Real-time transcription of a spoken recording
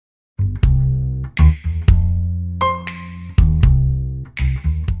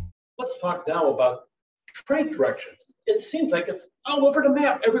let's talk now about trade directions. It seems like it's all over the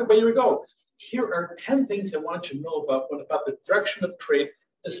map, everywhere you go. Here are 10 things I want you to know about the direction of trade,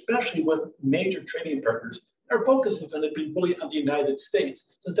 especially with major trading partners. Our focus is going to be really on the United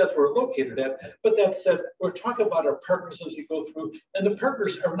States, since that's where we're located at. But that said, we're talking about our partners as we go through, and the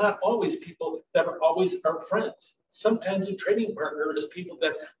partners are not always people that are always our friends. Sometimes a trading partner is people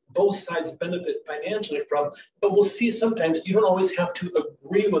that both sides benefit financially from, but we'll see sometimes you don't always have to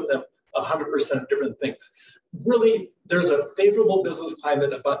agree with them 100% different things. Really, there's a favorable business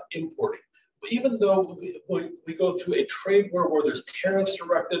climate about importing. Even though we go through a trade war where there's tariffs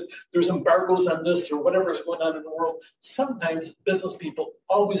erected, there's embargoes on this or whatever is going on in the world, sometimes business people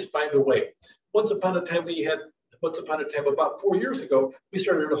always find a way. Once upon a time, about 4 years ago, we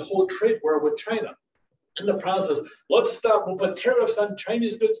started a whole trade war with China. In the process, let's stop, we'll put tariffs on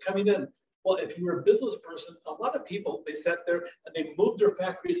Chinese goods coming in. Well, if you were a business person, a lot of people, they sat there and they moved their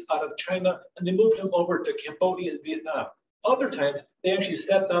factories out of China and they moved them over to Cambodia and Vietnam. Other times, they actually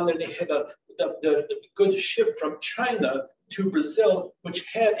sat down there and they had the goods shipped from China to Brazil, which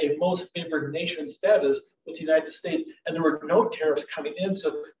had a most favored nation status with the United States, and there were no tariffs coming in.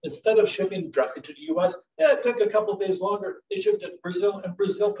 So instead of shipping directly to the US, it took a couple of days longer. They shipped it to Brazil, and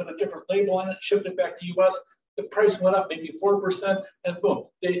Brazil put a different label on it, shipped it back to the US. The price went up maybe 4%, and boom,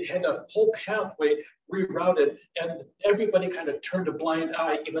 they had a whole pathway rerouted, and everybody kind of turned a blind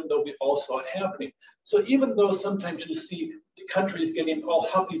eye, even though we all saw it happening. So even though sometimes you see the countries getting all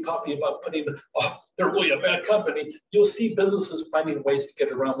huffy-puffy about putting, oh, they're really a bad company, you'll see businesses finding ways to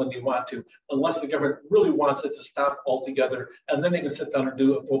get around when they want to, unless the government really wants it to stop altogether, and then they can sit down and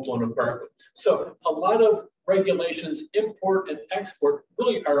do a full-blown embargo. So a lot of regulations, import and export,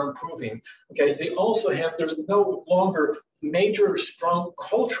 really are improving. Okay, they also have, there's no longer major strong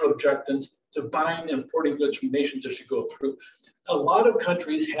cultural objections to buying and importing goods from nations as you go through. A lot of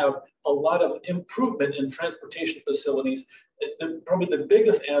countries have a lot of improvement in transportation facilities. Probably the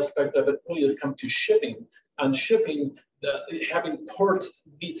biggest aspect of it really has come to shipping. On shipping, having ports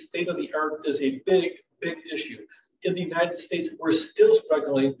meet state of the art is a big, big issue. In the United States, we're still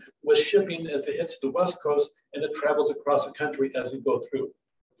struggling with shipping as it hits the West Coast and it travels across the country as we go through.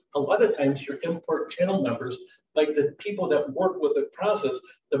 A lot of times your import channel members, like the people that work with the process,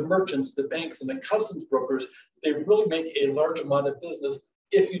 the merchants, the banks, and the customs brokers, they really make a large amount of business.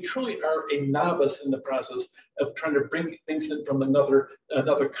 If you truly are a novice in the process of trying to bring things in from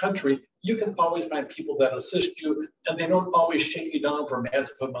another country, you can always find people that assist you, and they don't always shake you down for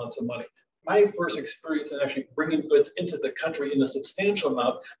massive amounts of money. My first experience in actually bringing goods into the country in a substantial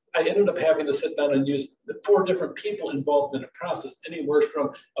amount, I ended up having to sit down and use 4 different people involved in the process, anywhere from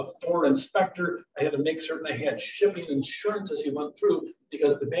a foreign inspector. I had to make certain I had shipping insurance as you went through,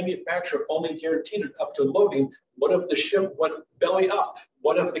 because the manufacturer only guaranteed it up to loading. What if the ship went belly up?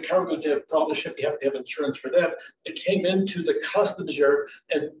 What if the cargo did fall the ship? You have to have insurance for that. It came into the customs yard,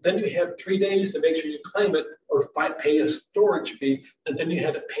 and then you had 3 days to make sure you claim it or pay a storage fee, and then you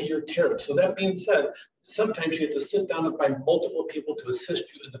had to pay your tariff. So that being said, sometimes you have to sit down and find multiple people to assist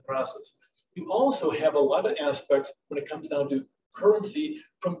you in the process. You also have a lot of aspects when it comes down to currency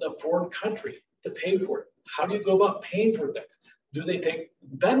from the foreign country to pay for it. How do you go about paying for things? Do they take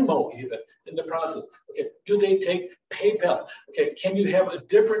Venmo even in the process? Okay, do they take PayPal? Okay, can you have a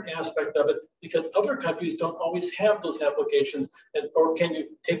different aspect of it because other countries don't always have those applications, or can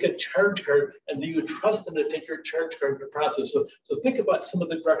you take a charge card and do you trust them to take your charge card in the process? So think about some of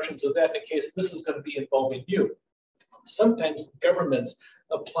the directions of that in case this is going to be involving you. Sometimes governments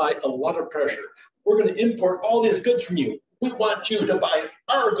apply a lot of pressure. We're going to import all these goods from you. We want you to buy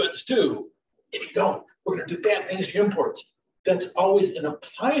our goods too. If you don't, we're going to do bad things to your imports. That's always an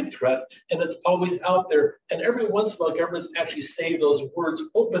applied threat, and it's always out there. And every once in a while, governments actually say those words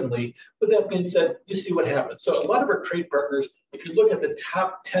openly. But that being said, you see what happens. So a lot of our trade partners, if you look at the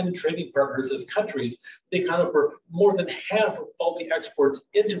top 10 trading partners as countries, they account for more than half of all the exports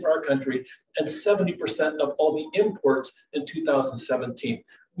into our country and 70% of all the imports in 2017.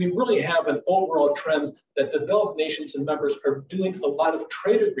 We really have an overall trend that developed nations and members are doing a lot of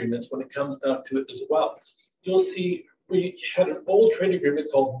trade agreements when it comes down to it as well. You'll see we had an old trade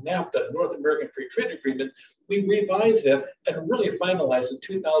agreement called NAFTA, North American Free Trade Agreement. We revised it and really finalized in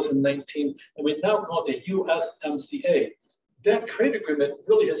 2019, and we now call it the USMCA. That trade agreement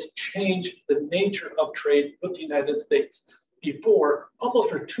really has changed the nature of trade with the United States. Before, almost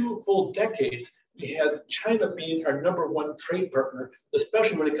for 2 full decades, we had China being our #1 trade partner,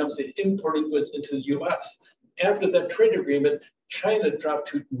 especially when it comes to importing goods into the US. After that trade agreement, China dropped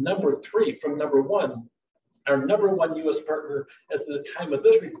to #3 from #1. Our #1 US partner, as the time of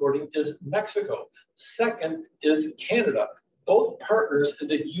this recording, is Mexico. Second is Canada. both partners in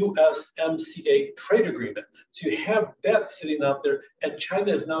the USMCA trade agreement. So you have that sitting out there, and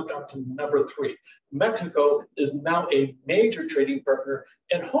China is now down to number 3. Mexico is now a major trading partner,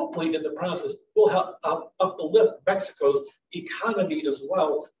 and hopefully in the process will help uplift Mexico's economy as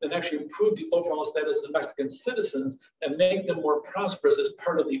well, and actually improve the overall status of Mexican citizens and make them more prosperous as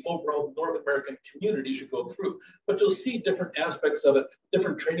part of the overall North American community as you go through. But you'll see different aspects of it,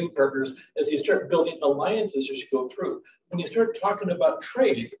 different trading partners as you start building alliances as you go through. When you start talking about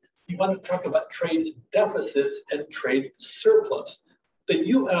trade, you want to talk about trade deficits and trade surplus. The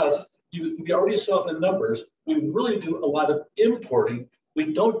U.S., we already saw the numbers, we really do a lot of importing.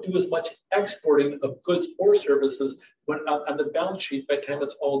 We don't do as much exporting of goods or services when on the balance sheet by the time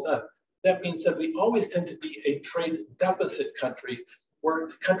it's all done. That means that we always tend to be a trade deficit country, where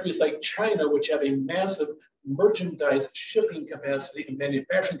countries like China, which have a massive merchandise shipping capacity and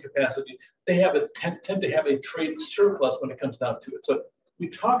manufacturing capacity, they have tend to have a trade surplus when it comes down to it. So we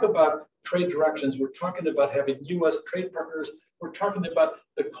talk about trade directions, we're talking about having U.S. trade partners, we're talking about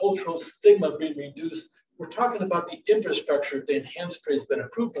the cultural stigma being reduced, we're talking about the infrastructure, the enhanced trade has been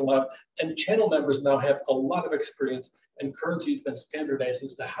improved a lot, and channel members now have a lot of experience, and currency has been standardized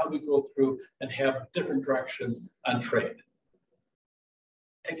as to how we go through and have different directions on trade.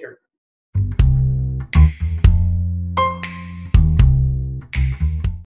 Take care.